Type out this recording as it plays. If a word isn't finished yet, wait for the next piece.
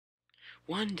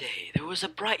One day there was a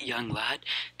bright young lad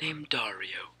named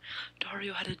Dario.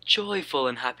 Dario had a joyful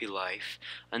and happy life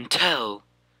until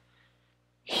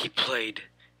he played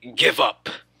Give Up.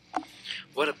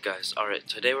 What up, guys? Alright,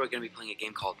 today we're going to be playing a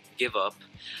game called Give Up,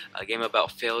 a game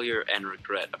about failure and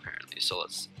regret, apparently. So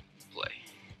let's play.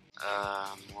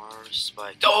 More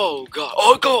spike. Oh god!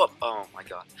 Oh, go up! Oh my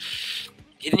god.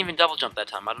 He didn't even double jump that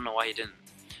time. I don't know why he didn't.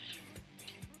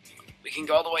 We can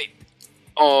go all the way.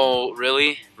 Oh,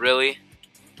 really? Really?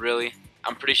 Really?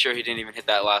 I'm pretty sure he didn't even hit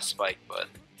that last spike, but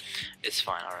it's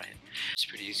fine, alright. It's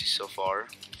pretty easy so far.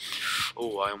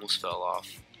 Oh, I almost fell off.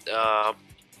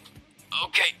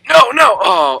 Okay. No,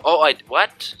 no!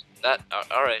 What? That,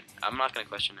 alright. I'm not gonna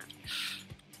question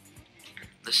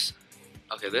it.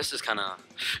 Okay, this is kinda,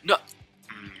 no!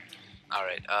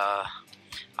 Alright,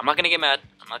 I'm not gonna get mad.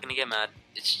 I'm not gonna get mad.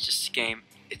 It's just a game.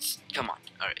 Come on.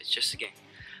 Alright, it's just a game.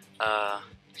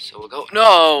 So we'll go,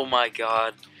 no, my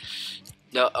god.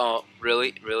 No, oh,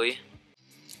 really? Really?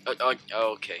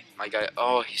 Okay, my guy,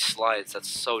 oh, he slides, that's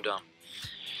so dumb.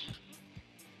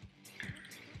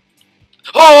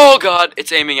 Oh god,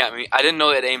 it's aiming at me. I didn't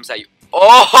know it aims at you.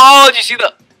 Oh, did you see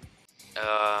the,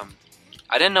 I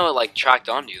didn't know it, like, tracked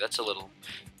onto you. That's a little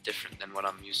different than what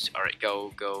I'm used to. Alright,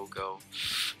 go, go, go.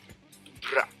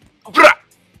 Brah, brah.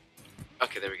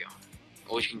 Okay, there we go.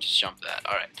 Oh, you can just jump that.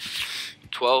 Alright.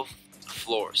 12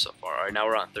 floors so far. Alright, now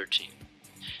we're on 13.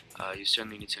 You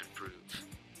certainly need to improve.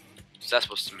 What's that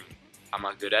supposed to mean? I'm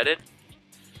not good at it?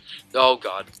 Oh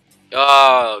god.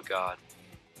 Oh god.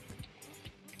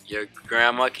 Your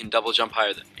grandma can double jump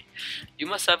higher than me. You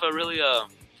must have a really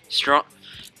strong.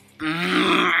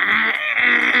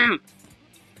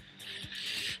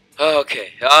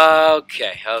 Okay,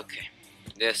 okay, okay.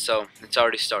 Yeah, so it's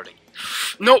already starting.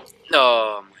 Nope.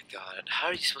 Oh my god. How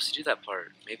are you supposed to do that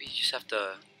part? Maybe you just have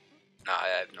to. Nah, I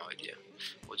have no idea.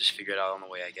 We'll just figure it out on the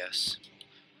way, I guess.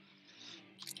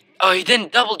 Oh, he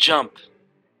didn't double jump.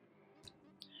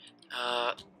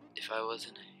 If I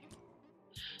wasn't.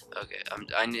 Okay,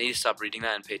 I need to stop reading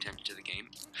that and pay attention to the game.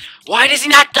 Why does he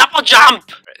not double jump?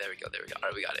 Alright, there we go, there we go.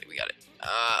 Alright, we got it, we got it.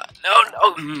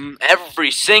 No. Every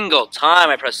single time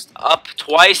I press up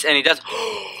twice and he does.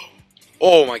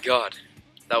 Oh my god.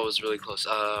 That was really close.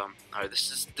 Alright,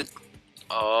 this is the.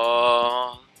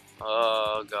 Oh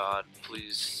god,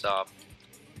 please stop.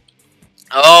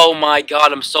 Oh my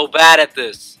god, I'm so bad at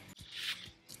this.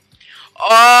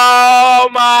 Oh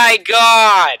my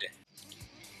god.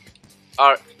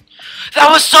 Alright. That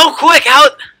was so quick! How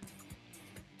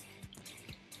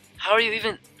are you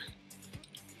even?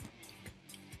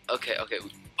 Okay, okay.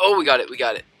 Oh, we got it, we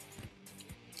got it.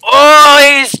 Oh,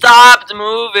 he stopped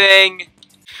moving!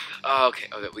 Okay,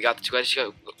 okay, we got the two guys.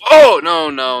 Oh, no,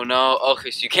 no, no.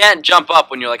 Okay, so you can't jump up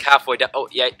when you're like halfway down. Oh,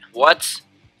 yeah, what?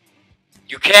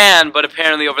 You can, but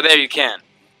apparently over there you can.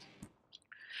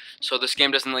 So this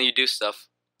game doesn't let you do stuff.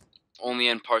 Only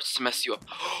in parts to mess you up.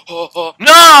 Oh,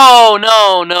 no,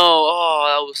 no, no. Oh,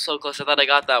 that was so close. I thought I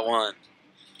got that one.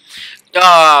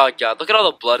 Oh, God. Look at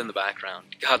all the blood in the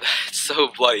background. God, that's so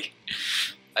bloody.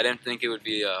 I didn't think it would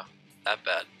be that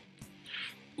bad.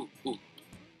 Ooh, ooh.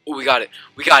 Ooh, we got it.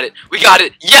 We got it. We got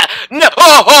it. Yeah. No.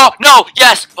 Oh, no.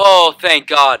 Yes. Oh, thank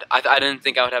God. I didn't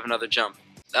think I would have another jump.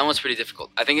 That one's pretty difficult.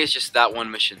 I think it's just that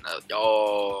one mission.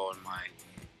 Oh, my.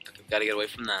 Okay, we gotta get away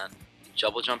from that.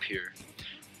 Double jump here.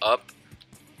 Up,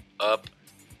 up,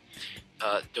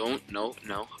 don't, no,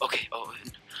 no, okay, oh,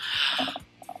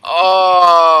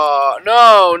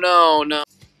 no, no, no,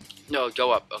 no, go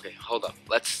up, okay, hold up,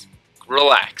 let's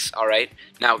relax, alright,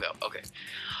 now go, okay,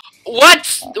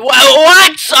 what,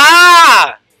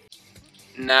 ah,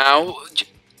 now,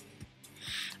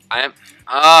 I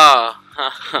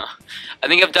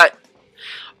think I've died,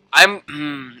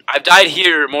 I've died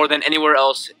here more than anywhere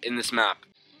else in this map.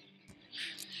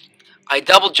 I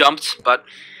double jumped, but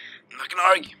I'm not gonna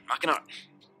argue. I'm not gonna.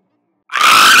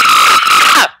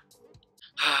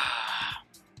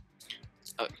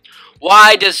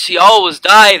 Why does she always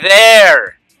die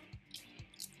there?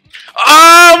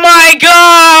 Oh my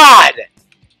god!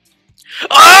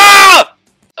 Ah!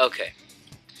 Okay.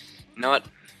 You know what?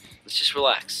 Let's just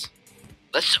relax.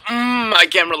 I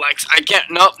can't relax. I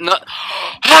can't. No, no.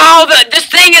 How this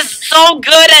thing is so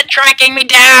good at tracking me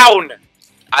down.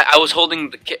 I was holding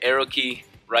the arrow key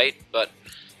right, but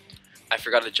I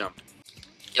forgot to jump.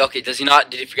 Okay, does he not?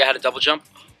 Did he forget how to double jump?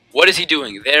 What is he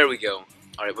doing? There we go.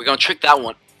 Alright, we're gonna trick that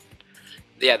one.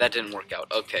 Yeah, that didn't work out.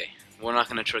 Okay, we're not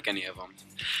gonna trick any of them.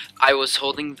 I was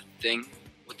holding the thing.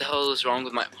 What the hell is wrong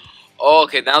with my... Oh,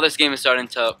 okay, now this game is starting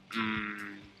to...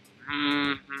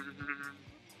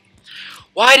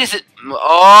 Why does it... Oh,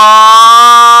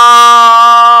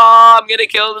 I'm gonna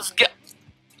kill this guy.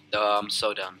 I'm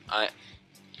so done.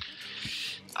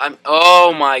 I'm.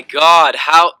 Oh my God!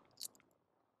 How?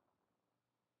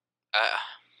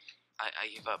 I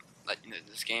give up. Like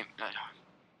this game.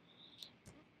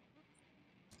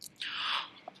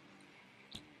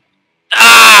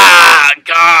 Ah,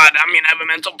 God! I'm gonna have a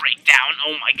mental breakdown.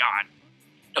 Oh my God!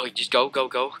 Oh, just go, go,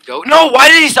 go, go. No! Why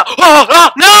did he stop? Oh,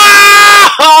 oh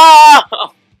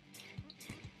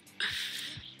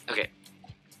no! Okay.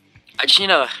 I just need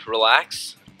to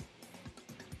relax.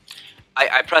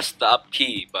 I pressed the up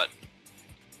key, but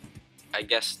I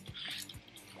guess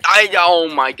oh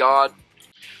my God!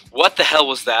 What the hell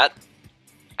was that?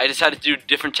 I decided to do a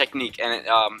different technique, and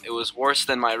it was worse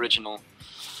than my original.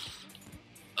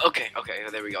 Okay, okay,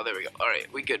 there we go, there we go. All right,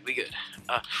 we good, we good.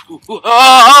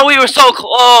 Oh, we were so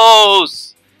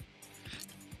close!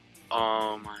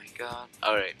 Oh my God!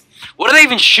 All right, what are they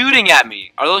even shooting at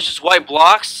me? Are those just white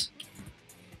blocks?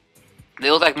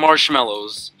 They look like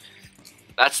marshmallows.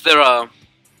 That's their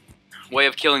way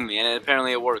of killing me, and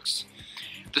apparently it works.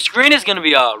 The screen is gonna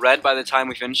be red by the time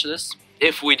we finish this,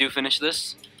 if we do finish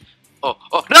this. Oh,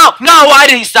 oh, no, no! Why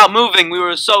did he stop moving? We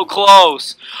were so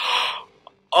close.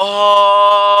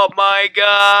 Oh my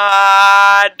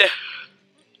God!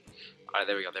 All right,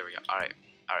 there we go, there we go. All right,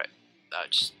 all right.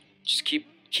 Just keep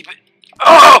it.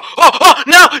 Oh, oh, oh,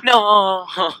 no, no!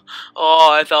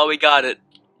 Oh, I thought we got it.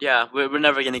 Yeah, we're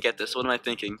never gonna get this. What am I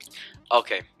thinking?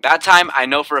 Okay, that time I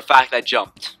know for a fact I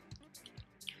jumped.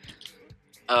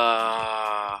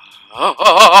 Oh,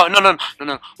 no, no, no,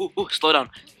 no. Ooh, slow down.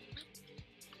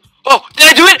 Oh, did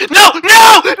I do it? No, no,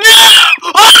 no!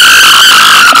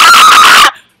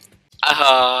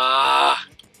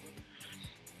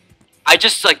 I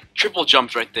just like triple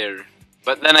jumped right there,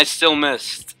 but then I still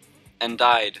missed and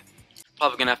died.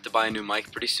 Probably gonna have to buy a new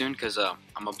mic pretty soon because I'm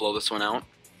gonna blow this one out.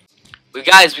 But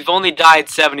guys, we've only died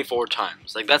 74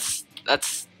 times. Like that's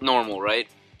normal, right?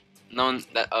 No,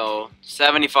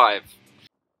 75.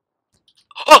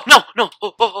 Oh no, no!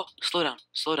 Oh! Slow down,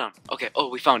 slow down. Okay. Oh,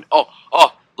 we found. Oh!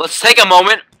 Let's take a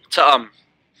moment to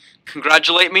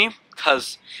congratulate me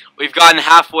because we've gotten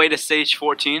halfway to stage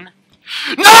 14.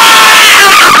 No!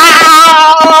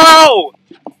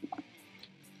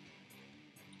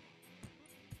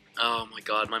 Oh my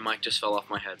God, my mic just fell off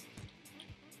my head.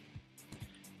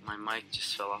 My mic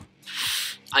just fell off.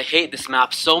 I hate this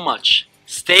map so much.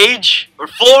 Stage? We're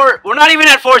 4. We're not even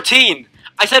at 14.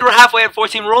 I said we're halfway at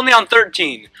 14. We're only on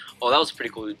 13. Oh, that was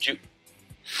pretty cool.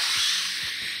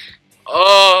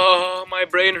 Oh, my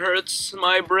brain hurts.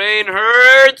 My brain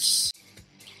hurts.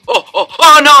 Oh,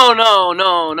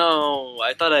 no.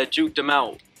 I thought I juked him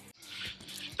out.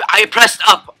 I pressed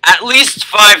up at least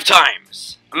 5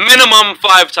 times. Minimum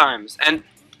 5 times. And,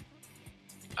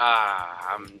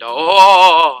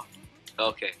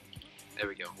 okay. There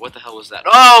we go. What the hell was that?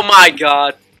 Oh my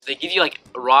God. They give you like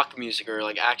rock music or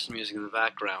like action music in the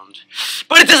background.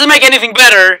 But it doesn't make anything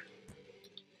better.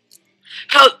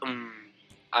 How,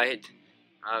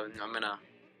 I'm gonna,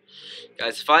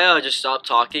 guys, if I just stop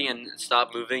talking and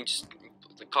stop moving, just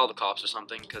call the cops or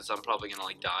something, because I'm probably gonna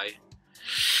like die.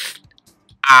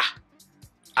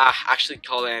 Actually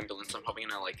call the ambulance. I'm probably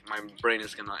gonna like, my brain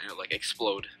is gonna like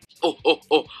explode.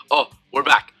 Oh, we're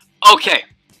back. Okay,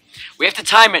 we have to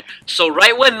time it, so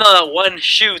right when the one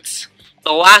shoots,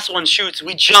 the last one shoots,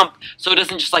 we jump, so it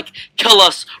doesn't just like kill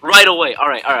us right away.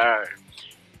 Alright.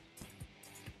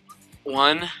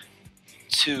 1,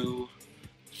 2,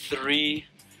 3,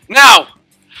 now!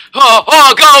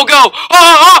 Oh, go!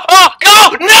 Oh,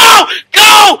 go! No!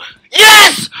 Go!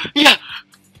 Yes! Yeah!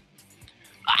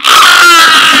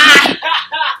 Ah!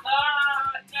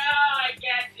 No, I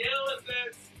can't deal with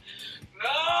this. No!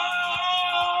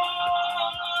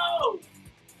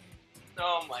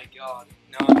 Oh my God.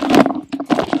 No.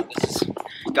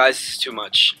 Guys, this is too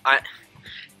much.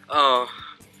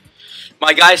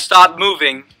 My guys stopped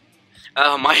moving.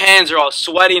 My hands are all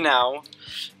sweaty now.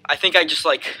 I think I just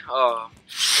like, I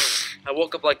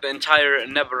woke up like the entire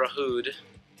neighborhood.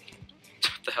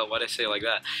 What the hell, why'd I say it like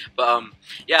that? But,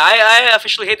 yeah, I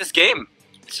officially hate this game.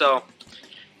 So,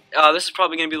 this is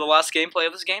probably going to be the last gameplay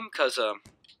of this game, because,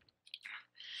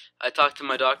 I talked to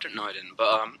my doctor. No, I didn't.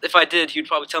 But, if I did, he'd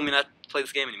probably tell me not to play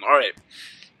this game anymore. Alright.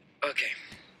 Okay.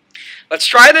 Let's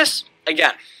try this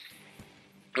again.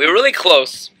 We were really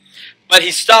close, but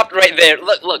he stopped right there.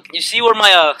 Look, you see where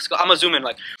my, I'm gonna zoom in,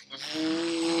 like,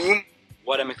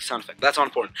 what I make a sound effect. That's not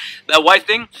important. That white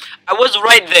thing, I was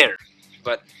right there.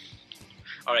 But,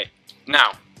 alright,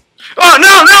 now. Oh,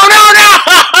 no!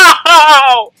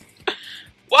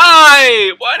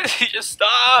 Why? Why did he just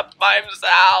stop by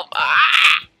himself?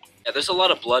 Ah! Yeah, there's a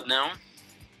lot of blood now.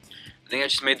 I think I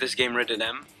just made this game rated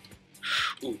M.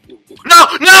 Ooh, ooh, ooh. No,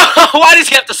 no! Why does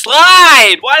he have to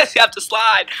slide? Why does he have to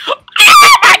slide? Oh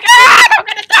my god! I'm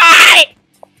gonna die!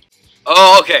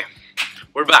 Oh, okay.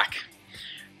 We're back.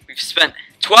 We've spent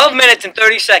 12 minutes and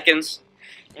 30 seconds.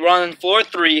 We're on floor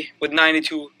 3 with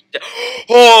 92.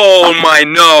 Oh my,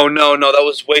 no, that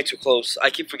was way too close. I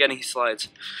keep forgetting he slides.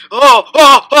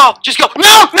 Oh, just go.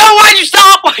 No, why'd you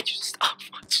stop? Why'd you stop?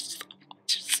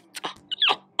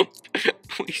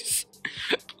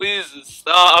 Please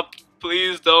stop.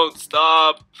 Please don't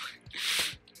stop.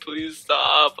 Please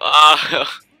stop.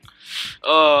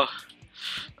 Oh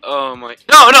my.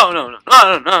 No.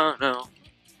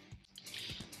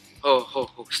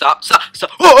 Oh, stop.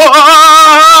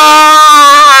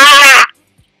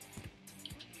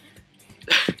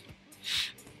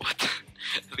 What the?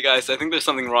 Guys, I think there's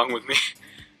something wrong with me.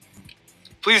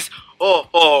 Please.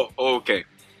 Okay.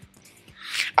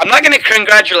 I'm not gonna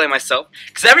congratulate myself,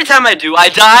 because every time I do, I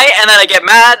die, and then I get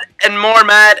mad, and more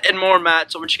mad, and more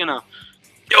mad, so we're just gonna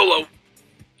YOLO.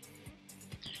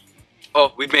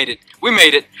 Oh, we made it. We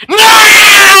made it. No!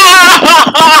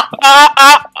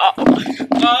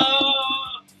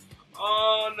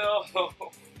 Oh, no.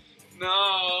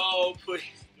 No, please,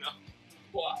 no.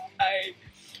 Why?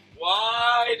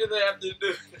 Why do they have to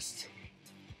do this?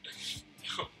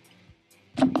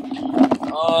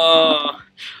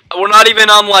 We're not even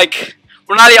on, like,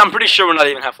 I'm pretty sure we're not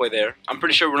even halfway there. I'm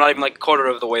pretty sure we're not even, like, a quarter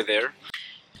of the way there.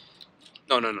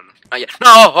 No. Not yet.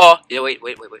 No! Yeah, wait.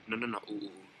 No.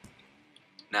 Ooh.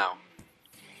 Now.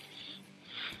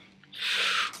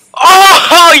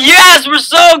 Oh, yes! We're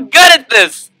so good at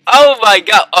this! Oh, my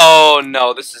God. Oh,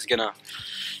 no. This is gonna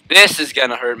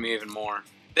hurt me even more.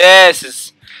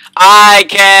 I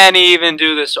can't even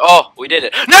do this. Oh, we did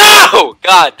it. No!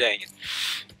 God dang it.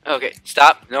 Okay,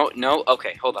 stop. No.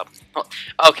 Okay, hold up.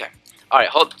 Okay. Alright,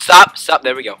 stop.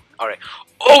 There we go. Alright.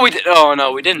 Oh, we did. Oh,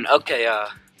 no, we didn't. Okay,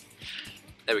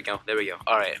 there we go.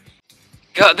 Alright.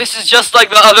 God, this is just like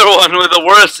the other one with the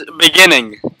worst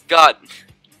beginning. God.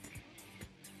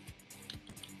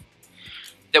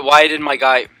 Why did my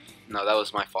guy... No, that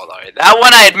was my fault. Alright, that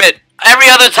one I admit. Every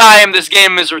other time, this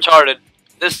game is retarded.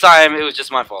 This time, it was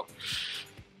just my fault.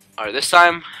 Alright, this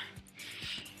time...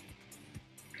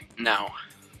 Now.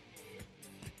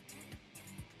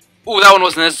 Ooh, that one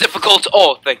wasn't as difficult.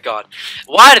 Oh, thank God.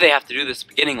 Why do they have to do this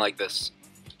beginning like this?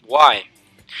 Why?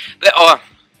 They don't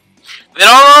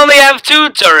only have 2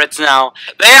 turrets now.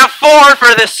 They have 4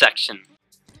 for this section.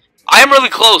 I am really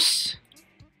close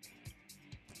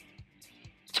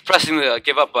to pressing the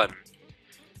give up button.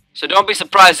 So don't be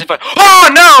surprised if I... Oh,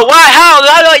 no! Why? How?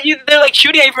 They're like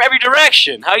shooting at you from every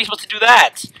direction. How are you supposed to do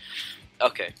that?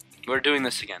 Okay, we're doing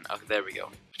this again. Okay, there we go.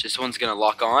 This one's gonna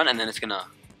lock on, and then it's gonna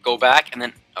go back, and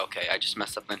then... Okay, I just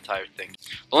messed up the entire thing.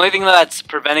 The only thing that's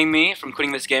preventing me from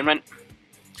quitting this game right...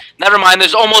 Never mind,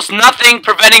 there's almost nothing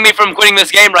preventing me from quitting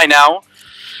this game right now.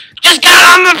 Just get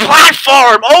on the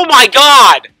platform! Oh my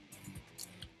God!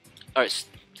 Alright,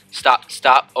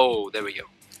 stop. Oh, there we go.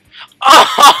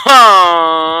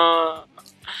 Oh,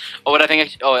 what I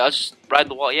think I'll just ride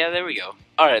the wall. Yeah, there we go.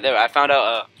 Alright, there, I found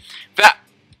out,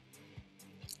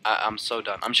 I'm so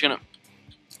done. I'm just gonna...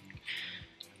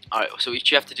 Alright, so what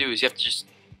you have to do is you have to just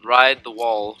ride the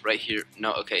wall right here.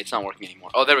 No, okay, it's not working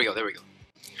anymore. Oh, there we go.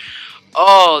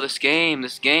 Oh, this game,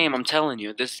 I'm telling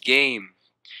you, this game.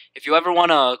 If you ever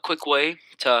want a quick way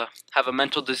to have a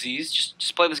mental disease,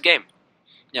 just play this game.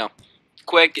 You know,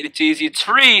 quick, it's easy, it's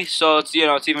free, so it's, you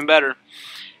know, it's even better.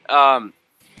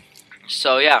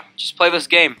 So yeah, just play this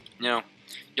game, you know,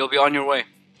 you'll be on your way.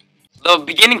 The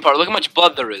beginning part, look how much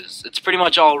blood there is. It's pretty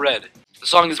much all red. The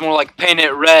song is more like paint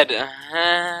it red.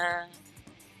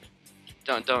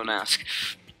 Don't ask.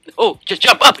 Oh, just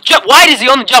jump up! Jump! Why does he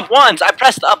only jump once? I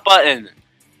pressed the up button.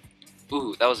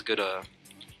 Ooh, that was a good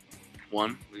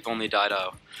one. We've only died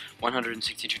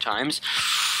 162 times.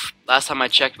 Last time I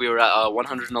checked, we were at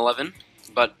 111.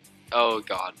 But oh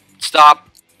God, stop!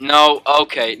 No.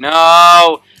 Okay,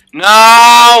 no.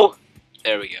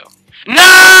 There we go.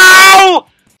 No!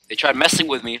 They tried messing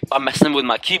with me. I'm messing with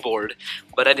my keyboard,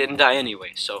 but I didn't die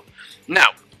anyway. So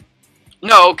no.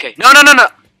 Okay. No.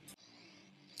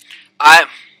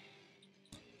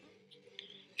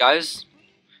 Guys,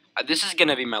 this is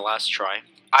gonna be my last try.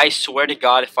 I swear to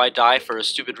God, if I die for a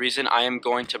stupid reason, I am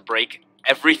going to break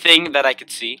everything that I could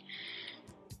see.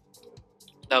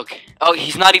 Okay. Oh,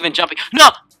 he's not even jumping. No!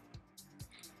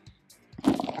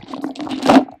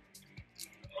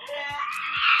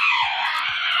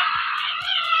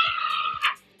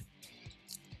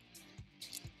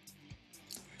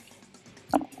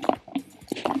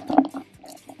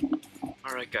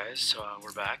 Alright guys, so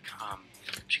we're back. I'm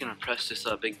just gonna press this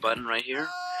big button right here.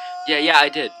 Yeah, I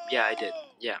did. Yeah, I did.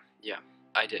 Yeah,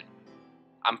 I did.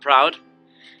 I'm proud.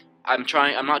 I'm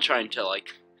not trying to like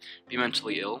be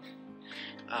mentally ill.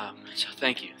 So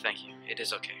thank you. It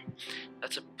is okay.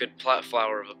 That's a good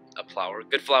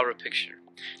good flower picture.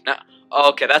 Now,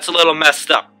 okay, that's a little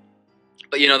messed up.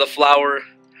 But you know, the flower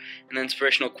and the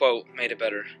inspirational quote made it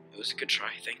better. It was a good try.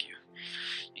 Thank you.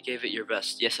 You gave it your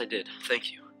best. Yes, I did.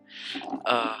 Thank you.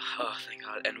 Oh, thank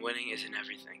God. And winning isn't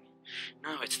everything.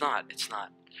 No, it's not. It's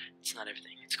not. It's not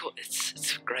everything. It's cool.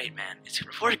 It's great, man.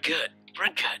 We're good. We're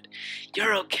good.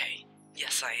 You're okay.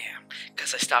 Yes, I am.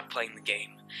 Because I stopped playing the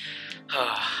game.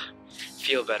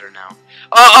 Feel better now.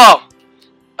 Oh!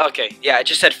 Okay, yeah, it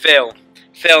just said fail.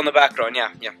 Fail in the background,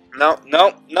 yeah. No,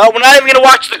 we're not even gonna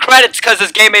watch the credits because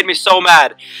this game made me so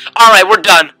mad. Alright, we're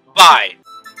done. Bye.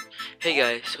 Hey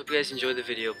guys, hope you guys enjoyed the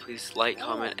video. Please like,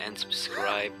 comment, and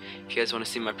subscribe. If you guys want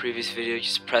to see my previous video,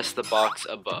 just press the box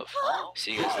above.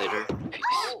 See you guys later.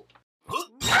 Peace.